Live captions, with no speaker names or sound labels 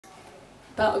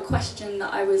about a question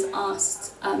that I was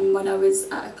asked when I was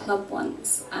at a club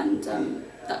once, and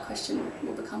that question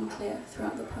will become clear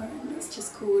throughout the poem. It's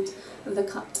just called The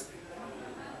Cut.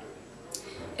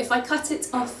 If I cut it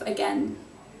off again,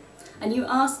 and you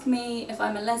ask me if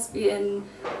I'm a lesbian,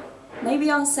 maybe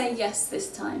I'll say yes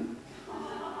this time.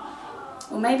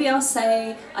 Or maybe I'll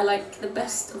say I like the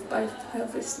best of both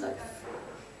Hovis loaf.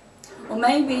 Or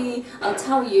maybe I'll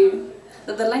tell you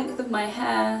that the length of my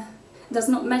hair does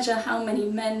not measure how many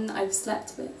men I've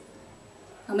slept with.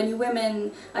 How many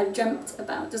women I've dreamt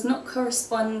about does not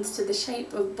correspond to the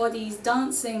shape of bodies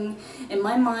dancing in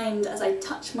my mind as I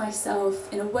touch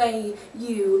myself in a way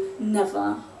you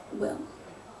never will.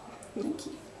 Thank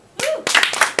you.